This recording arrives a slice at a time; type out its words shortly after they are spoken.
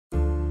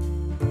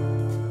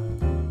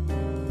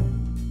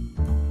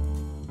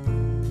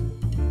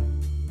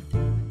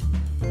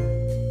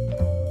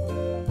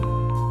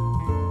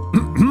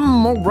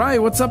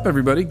Alright, what's up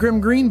everybody?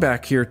 GrimmGreen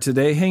back here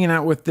today, hanging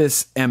out with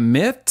this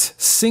AMMIT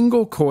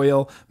single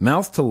coil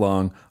mouth to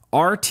lung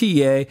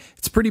RTA.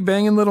 It's a pretty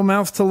banging little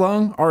mouth to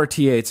lung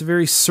RTA. It's a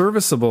very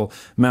serviceable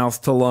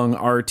mouth to lung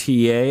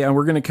RTA, and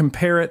we're going to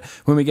compare it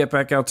when we get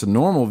back out to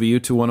normal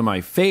view to one of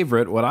my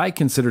favorite, what I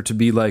consider to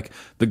be like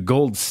the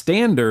gold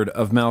standard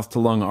of mouth to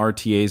lung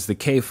RTAs, the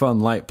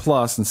Kayfun Lite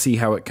Plus, and see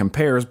how it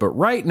compares. But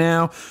right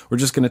now, we're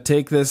just going to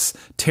take this,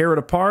 tear it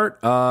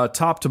apart,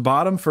 top to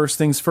bottom. First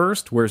things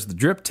first, where's the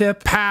drip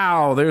tip?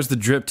 Pow! There's the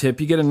drip tip.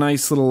 You get a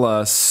nice little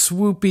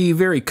swoopy,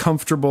 very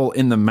comfortable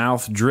in the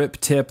mouth drip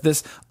tip.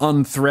 This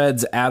unthreads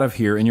out of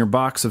here. In your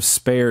box of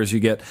spares, you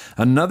get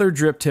another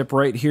drip tip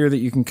right here that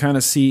you can kind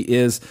of see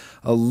is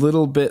a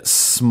little bit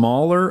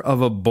smaller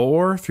of a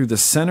bore through the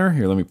center.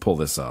 Here, let me pull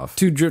this off.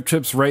 Two drip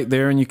tips right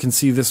there, and you can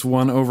see this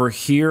one over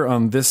here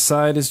on this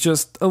side is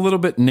just a little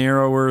bit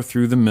narrower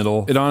through the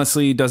middle. It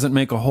honestly doesn't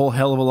make a whole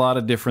hell of a lot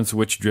of difference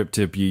which drip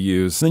tip you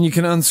use. Then you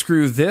can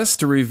unscrew this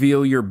to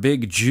reveal your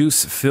big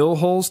juice fill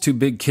holes, two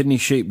big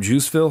kidney-shaped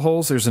juice fill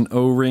holes. There's an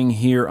O-ring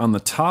here on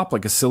the top,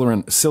 like a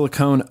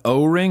silicone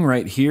O-ring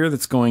right here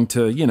that's going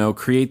to, you know,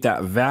 create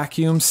that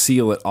vacuum,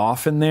 seal it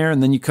off in there,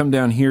 and then you come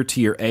down here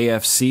to your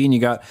AFC, and you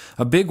got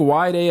a big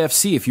wide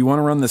AFC. If you want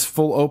to run this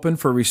full open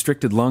for a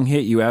restricted lung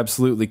hit, you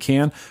absolutely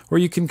can, or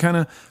you can kind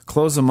of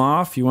close them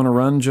off. You want to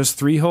run just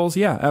 3 holes?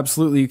 Yeah,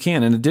 absolutely you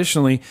can. And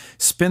additionally,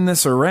 spin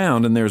this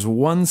around, and there's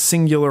one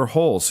singular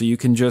hole, so you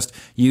can just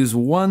use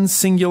one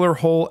singular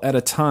hole at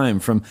a time,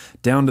 from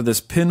down to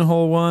this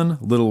pinhole one,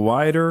 little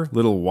wider,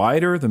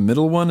 the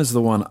middle one is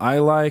the one I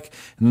like,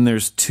 and then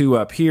there's 2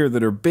 up here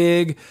that are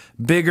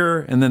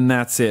bigger, and then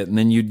that's it. And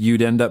then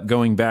you'd end up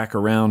going back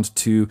around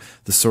to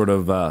the sort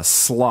of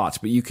slot.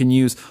 But you can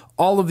use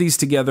all of these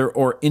together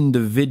or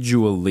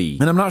individually.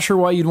 And I'm not sure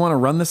why you'd want to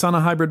run this on a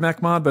hybrid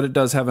mech mod, but it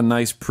does have a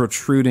nice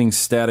protruding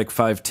static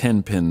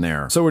 510 pin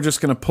there. So we're just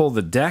going to pull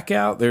the deck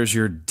out. There's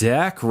your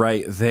deck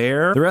right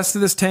there. The rest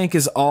of this tank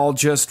is all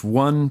just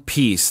one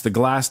piece. The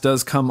glass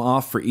does come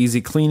off for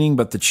easy cleaning,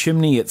 but the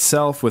chimney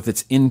itself with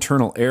its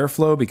internal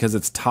airflow, because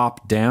it's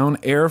top-down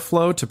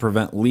airflow to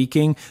prevent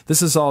leaking,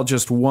 this is all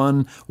just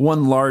one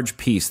large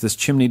piece. This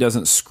chimney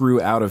doesn't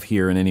screw out of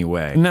here in any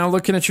way. Now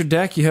looking at your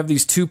deck, you have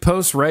these 2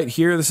 posts right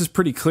here. This is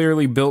pretty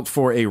clearly built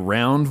for a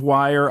round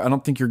wire. I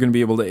don't think you're going to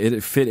be able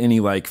to fit any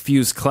like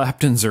fused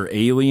Claptons or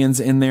aliens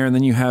in there. And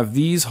then you have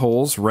these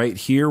holes right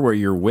here where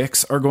your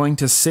wicks are going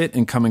to sit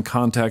and come in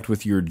contact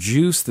with your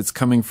juice that's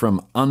coming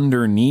from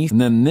underneath.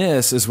 And then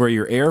this is where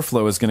your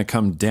airflow is going to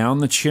come down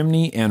the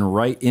chimney and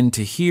right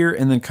into here,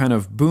 and then kind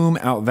of boom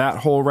out that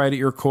hole right at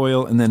your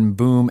coil, and then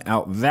boom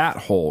out that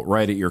hole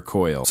right at your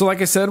coil. So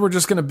like I said, we're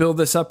just going to build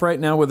this up right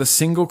now with a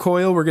single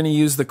coil. We're going to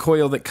use the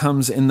coil that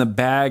comes in the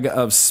bag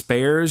of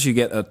spares. You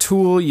get a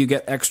tool, you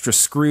get extra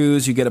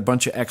screws, you get a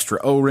bunch of extra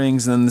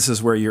O-rings, and then this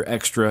is where your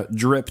extra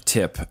drip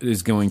tip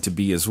is going to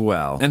be as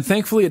well. And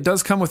thankfully it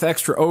does come with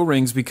extra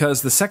O-rings,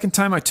 because the second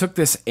time I took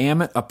this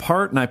AMMIT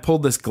apart and I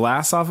pulled this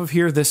glass off of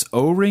here, this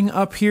O-ring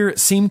up here, it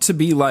seemed to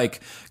be like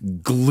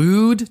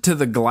glued to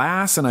the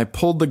glass, and I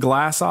pulled the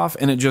glass off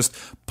and it just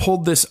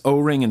pulled this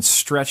O-ring and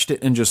stretched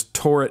it and just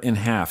tore it in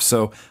half.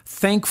 So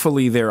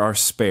thankfully there are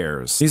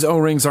spares. These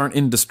O-rings aren't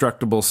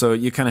indestructible, so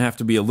you kind of have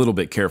to be a little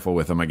bit careful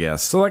with them, I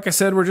guess. So like I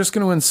said, we're just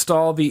going to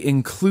install the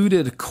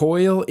included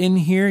coil in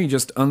here. You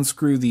just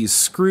unscrew these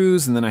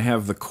screws, and then I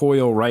have the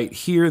coil right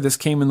here. This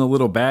came in the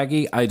little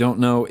baggie. I don't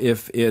know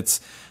if it's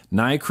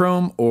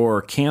nichrome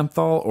or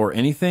kanthal or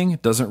anything.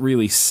 It doesn't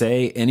really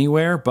say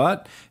anywhere,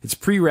 but it's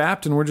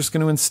pre-wrapped and we're just going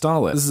to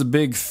install it. This is a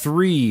big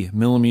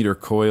 3mm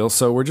coil,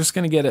 so we're just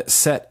going to get it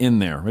set in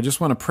there. I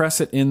just want to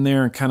press it in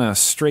there and kind of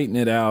straighten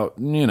it out,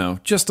 you know,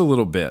 just a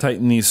little bit.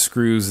 Tighten these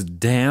screws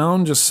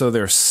down just so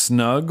they're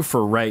snug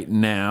for right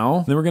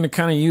now. Then we're going to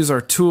kind of use our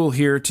tool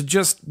here to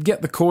just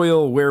get the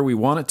coil where we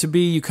want it to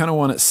be. You kind of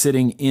want it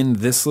sitting in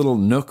this little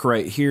nook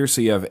right here, so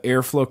you have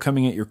airflow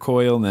coming at your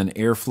coil and then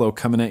airflow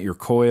coming at your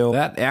coil.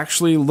 That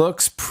actually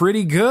looks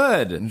pretty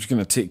good. I'm just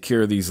gonna take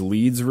care of these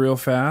leads real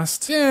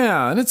fast.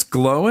 Yeah, and it's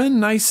glowing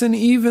nice and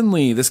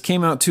evenly. This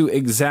came out to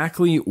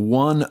exactly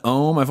 1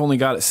 ohm. I've only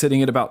got it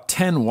sitting at about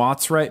 10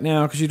 watts right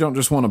now, because you don't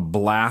just want to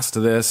blast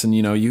this, and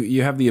you know,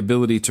 you have the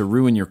ability to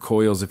ruin your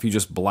coils if you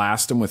just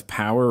blast them with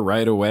power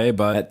right away.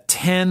 But at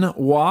 10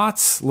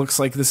 watts, looks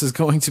like this is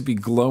going to be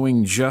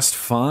glowing just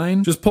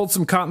fine. Just pulled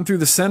some cotton through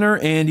the center,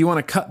 and you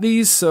want to cut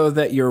these so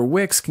that your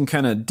wicks can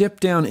kind of dip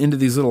down into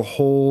these little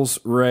holes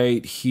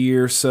right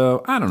here.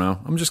 So, I don't know,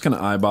 I'm just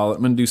gonna eyeball it.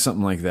 I'm gonna do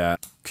something like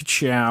that.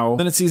 Ka-chow.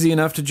 Then it's easy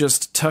enough to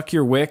just tuck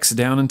your wicks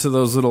down into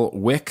those little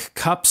wick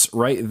cups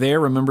right there.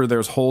 Remember,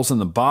 there's holes in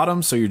the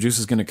bottom, so your juice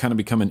is going to kind of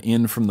be coming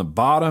in from the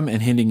bottom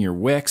and hitting your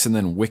wicks and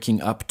then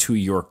wicking up to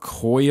your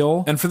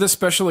coil. And for this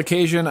special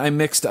occasion, I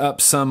mixed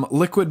up some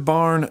Liquid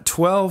Barn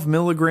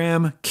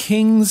 12mg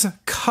King's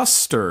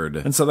Custard.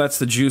 And so that's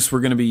the juice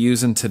we're going to be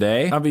using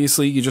today.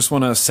 Obviously, you just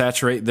want to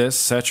saturate this,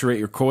 saturate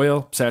your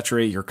coil,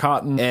 saturate your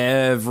cotton.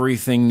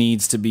 Everything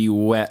needs to be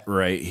wet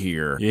right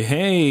here.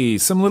 Hey,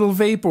 some little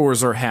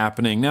vapors are are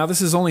happening. Now,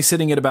 this is only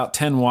sitting at about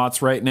 10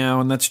 watts right now,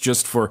 and that's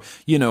just for,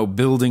 you know,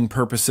 building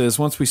purposes.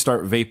 Once we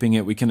start vaping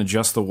it, we can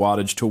adjust the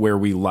wattage to where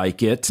we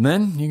like it. And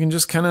then you can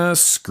just kind of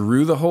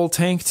screw the whole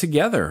tank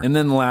together. And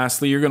then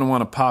lastly, you're going to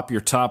want to pop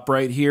your top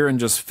right here and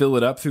just fill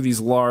it up through these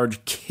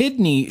large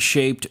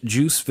kidney-shaped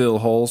juice fill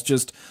holes.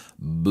 Just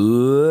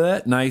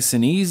nice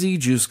and easy.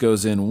 Juice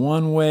goes in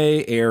one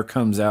way, air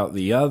comes out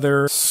the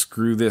other.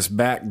 Screw this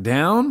back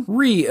down,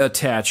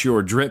 reattach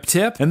your drip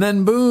tip, and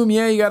then boom,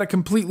 yeah, you got a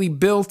completely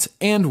built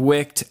and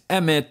wicked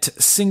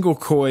AMMIT single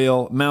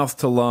coil mouth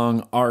to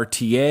lung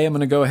RTA. I'm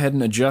gonna go ahead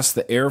and adjust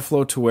the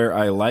airflow to where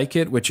I like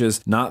it, which is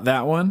not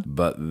that one,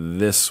 but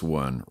this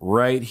one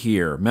right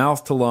here.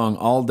 Mouth to lung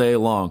all day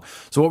long.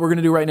 So what we're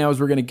gonna do right now is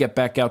we're gonna get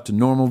back out to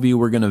normal view.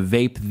 We're gonna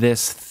vape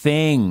this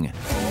thing.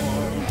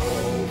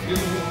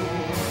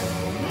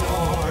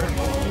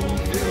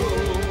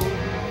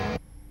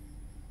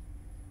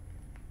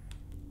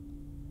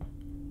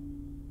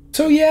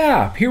 So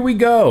yeah, here we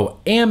go.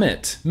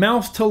 AMMIT,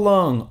 mouth to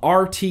lung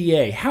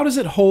RTA. How does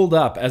it hold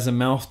up as a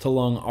mouth to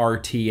lung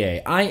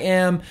RTA? I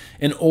am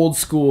an old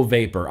school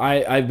vapor.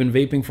 I've been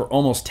vaping for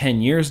almost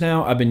 10 years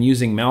now. I've been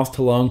using mouth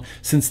to lung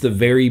since the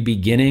very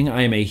beginning.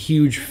 I am a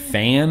huge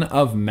fan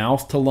of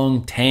mouth to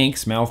lung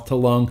tanks, mouth to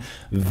lung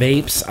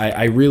vapes.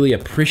 I really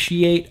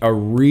appreciate a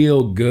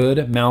real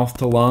good mouth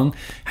to lung.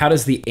 How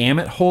does the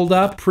AMMIT hold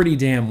up? Pretty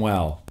damn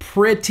well.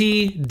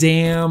 Pretty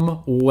damn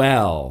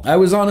well. I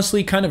was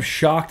honestly kind of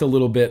shocked a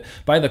little bit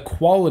by the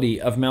quality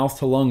of mouth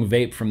to lung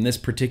vape from this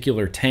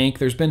particular tank.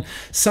 There's been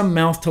some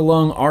mouth to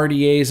lung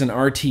RDAs and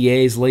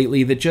RTAs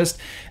lately that just,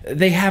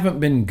 they haven't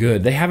been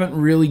good. They haven't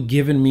really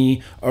given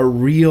me a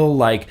real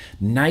like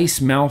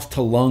nice mouth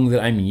to lung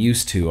that I'm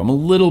used to. I'm a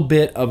little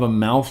bit of a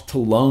mouth to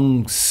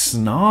lung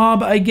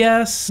snob, I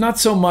guess. Not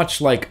so much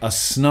like a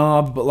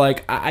snob, but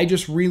like I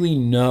just really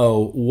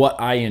know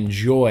what I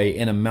enjoy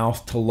in a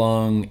mouth to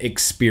lung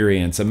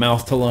experience, a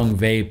mouth to lung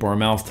vape or a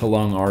mouth to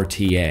lung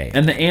RTA.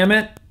 And the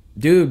AMMIT,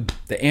 dude,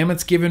 the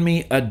AMMIT's given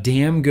me a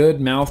damn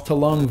good mouth to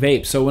lung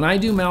vape. So when I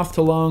do mouth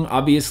to lung,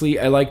 obviously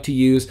I like to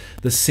use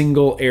the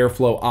single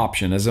airflow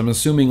option, as I'm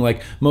assuming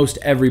like most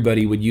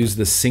everybody would use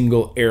the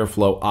single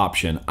airflow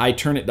option. I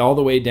turn it all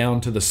the way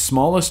down to the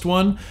smallest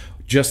one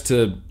just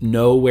to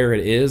know where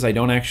it is. I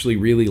don't actually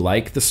really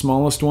like the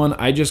smallest one.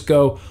 I just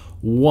go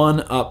one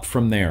up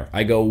from there.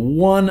 I go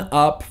one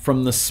up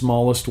from the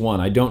smallest one.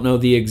 I don't know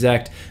the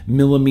exact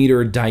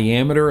millimeter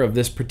diameter of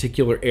this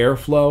particular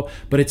airflow,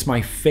 but it's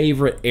my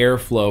favorite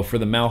airflow for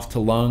the mouth to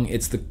lung.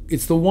 It's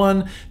the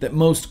one that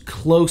most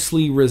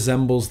closely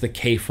resembles the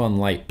Kayfun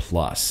Lite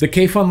Plus. The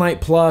Kayfun Lite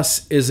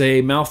Plus is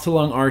a mouth to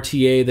lung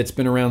RTA that's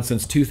been around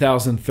since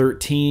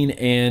 2013,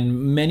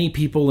 and many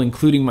people,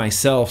 including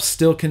myself,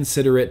 still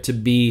consider it to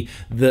be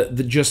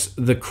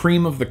just the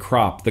cream of the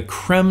crop, the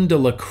creme de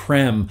la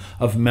creme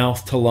of mouth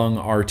to lung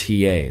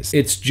RTAs.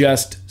 It's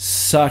just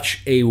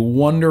such a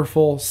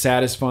wonderful,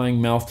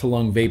 satisfying mouth to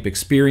lung vape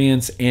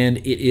experience, and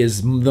it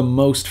is the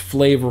most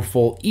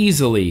flavorful,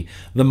 easily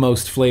the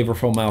most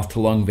flavorful mouth to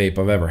lung vape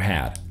I've ever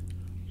had.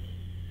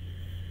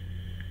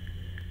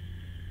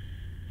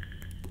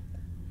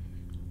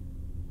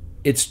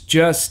 It's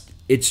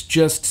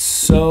just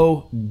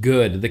so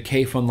good, the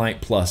Kayfun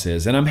Lite Plus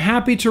is. And I'm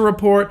happy to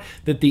report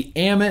that the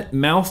AMMIT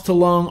mouth to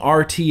lung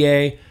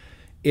RTA,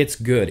 it's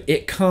good.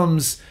 It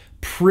comes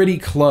pretty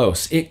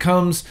close. It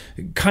comes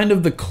kind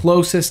of the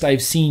closest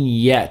I've seen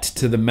yet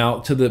to the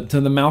mouth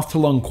to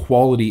lung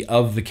quality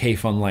of the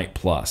Kayfun Lite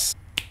Plus.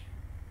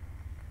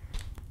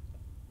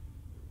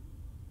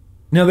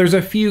 Now there's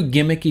a few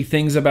gimmicky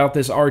things about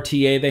this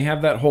RTA. They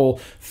have that whole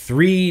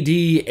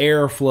 3D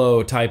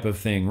airflow type of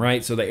thing,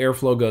 right? So the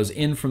airflow goes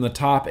in from the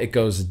top, it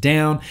goes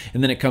down,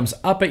 and then it comes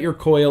up at your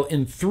coil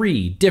in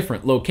 3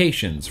 different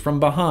locations, from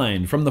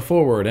behind, from the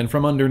forward, and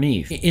from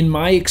underneath. In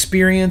my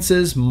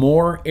experiences,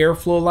 more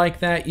airflow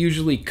like that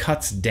usually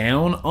cuts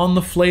down on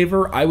the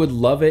flavor. I would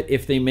love it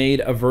if they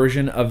made a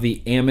version of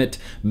the AMMIT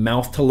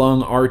mouth to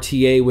lung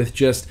RTA with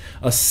just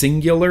a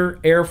singular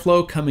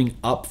airflow coming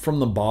up from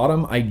the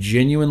bottom. I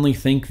genuinely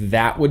think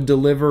that would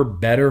deliver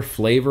better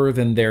flavor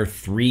than their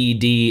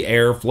 3D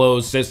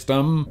airflow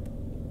system.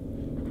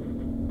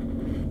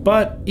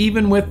 But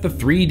even with the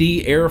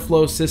 3D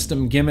airflow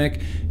system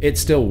gimmick, it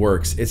still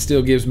works. It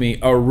still gives me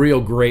a real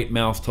great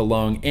mouth to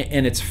lung,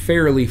 and it's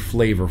fairly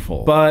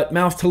flavorful. But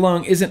mouth to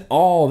lung isn't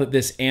all that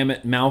this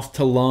AMMIT mouth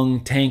to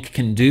lung tank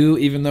can do.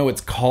 Even though it's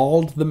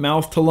called the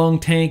mouth to lung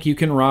tank, you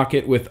can rock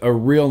it with a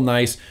real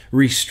nice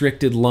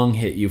restricted lung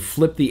hit. You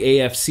flip the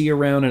AFC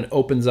around and it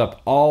opens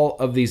up all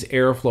of these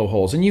airflow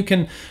holes, and you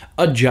can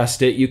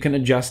adjust it. You can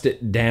adjust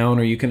it down,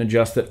 or you can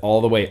adjust it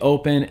all the way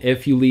open.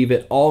 If you leave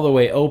it all the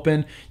way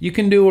open, you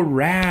can do a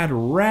rad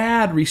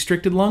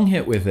restricted lung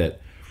hit with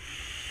it.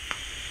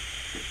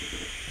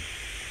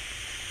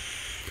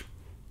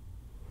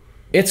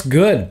 It's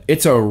good.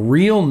 It's a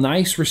real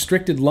nice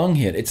restricted lung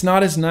hit. It's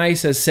not as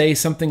nice as, say,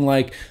 something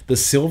like the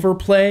Silver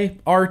Play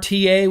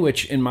RTA,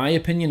 which in my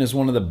opinion is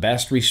one of the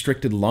best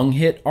restricted lung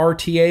hit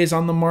RTAs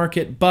on the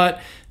market,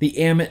 but the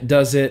AMMIT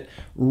does it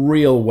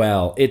real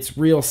well. It's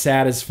real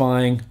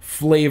satisfying,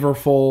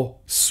 flavorful,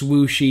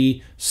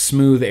 swooshy,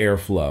 smooth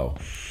airflow.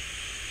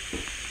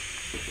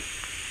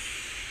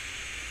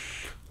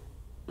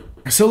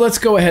 So let's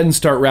go ahead and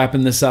start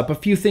wrapping this up. A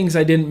few things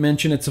I didn't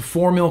mention. It's a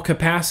 4 ml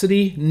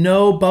capacity,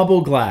 no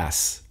bubble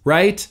glass,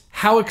 right?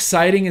 How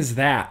exciting is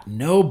that?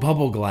 No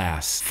bubble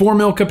glass. 4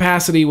 ml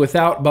capacity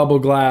without bubble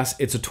glass.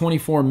 It's a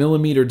 24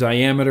 millimeter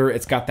diameter.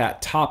 It's got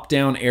that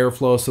top-down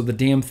airflow, so the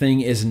damn thing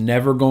is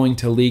never going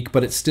to leak,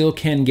 but it still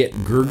can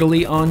get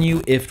gurgly on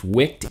you if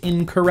wicked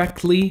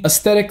incorrectly.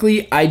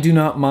 Aesthetically, I do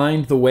not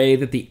mind the way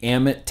that the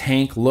AMMIT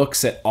tank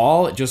looks at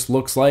all. It just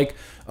looks like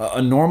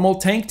a normal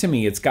tank to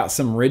me. It's got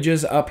some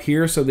ridges up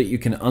here so that you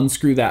can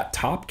unscrew that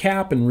top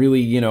cap and really,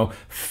 you know,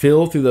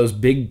 fill through those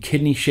big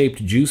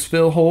kidney-shaped juice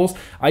fill holes.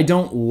 I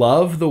don't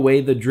love the way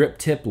the drip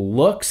tip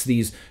looks,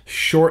 these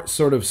short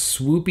sort of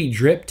swoopy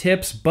drip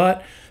tips,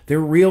 but they're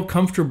real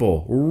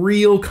comfortable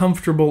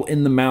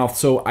in the mouth,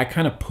 so I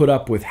kind of put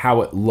up with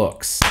how it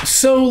looks.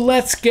 So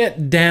let's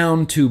get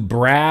down to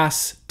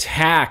brass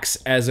tacks,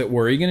 as it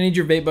were. You're gonna need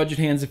your vape budget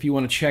hands if you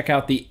wanna check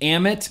out the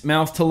AMMIT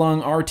Mouth to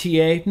Lung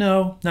RTA.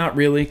 No, not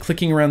really.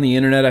 Clicking around the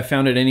internet, I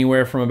found it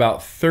anywhere from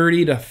about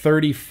 30 to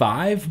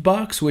 35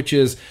 bucks, which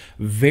is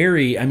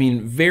very, I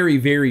mean, very,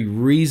 very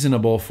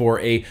reasonable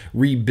for a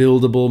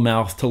rebuildable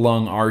mouth to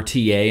lung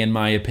RTA, in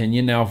my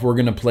opinion. Now, if we're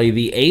gonna play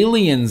the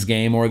aliens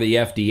game or the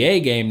FDA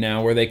game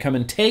now, where they come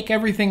and take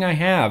everything I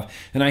have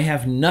and I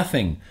have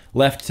nothing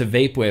left to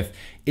vape with,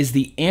 is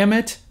the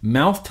AMMIT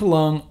Mouth to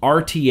Lung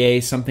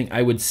RTA something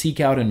I would seek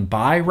out and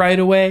buy right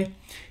away?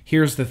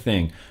 Here's the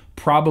thing.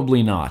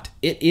 Probably not.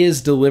 It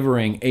is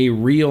delivering a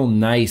real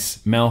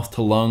nice mouth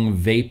to lung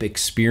vape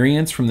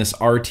experience from this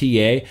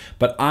RTA,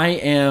 but I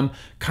am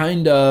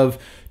kind of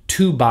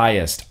too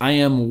biased. I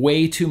am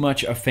way too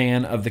much a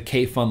fan of the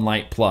Kayfun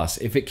Lite Plus.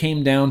 If it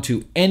came down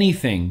to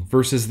anything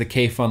versus the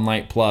Kayfun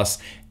Lite Plus,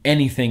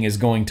 anything is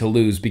going to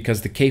lose,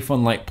 because the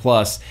Kayfun Lite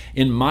Plus,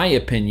 in my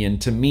opinion,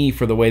 to me,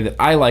 for the way that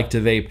I like to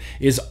vape,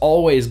 is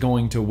always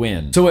going to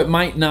win. So it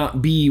might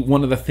not be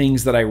one of the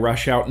things that I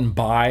rush out and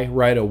buy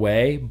right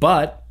away,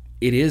 but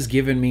it is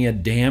giving me a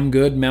damn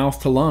good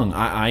mouth to lung.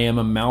 I am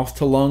a mouth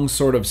to lung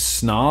sort of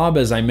snob,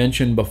 as I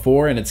mentioned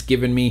before, and it's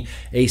given me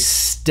a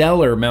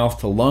stellar mouth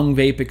to lung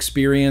vape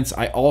experience.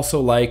 I also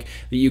like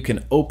that you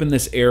can open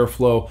this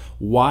airflow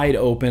wide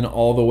open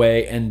all the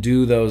way and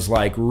do those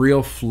like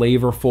real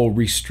flavorful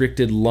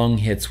restricted lung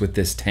hits with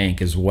this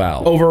tank as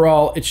well.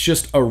 Overall, it's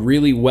just a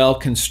really well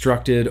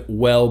constructed,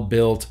 well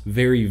built,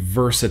 very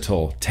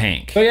versatile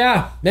tank. So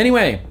yeah,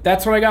 anyway,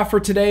 that's what I got for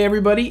today,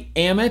 everybody.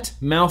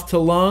 AMMIT Mouth to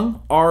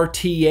Lung RTA.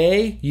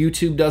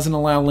 YouTube doesn't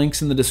allow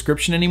links in the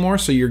description anymore,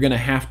 so you're gonna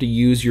have to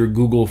use your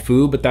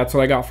google-foo, but that's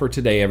what I got for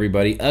today,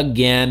 everybody.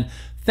 Again,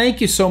 thank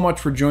you so much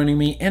for joining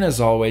me, and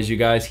as always, you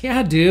guys,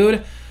 yeah,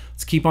 dude,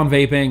 let's keep on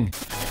vaping.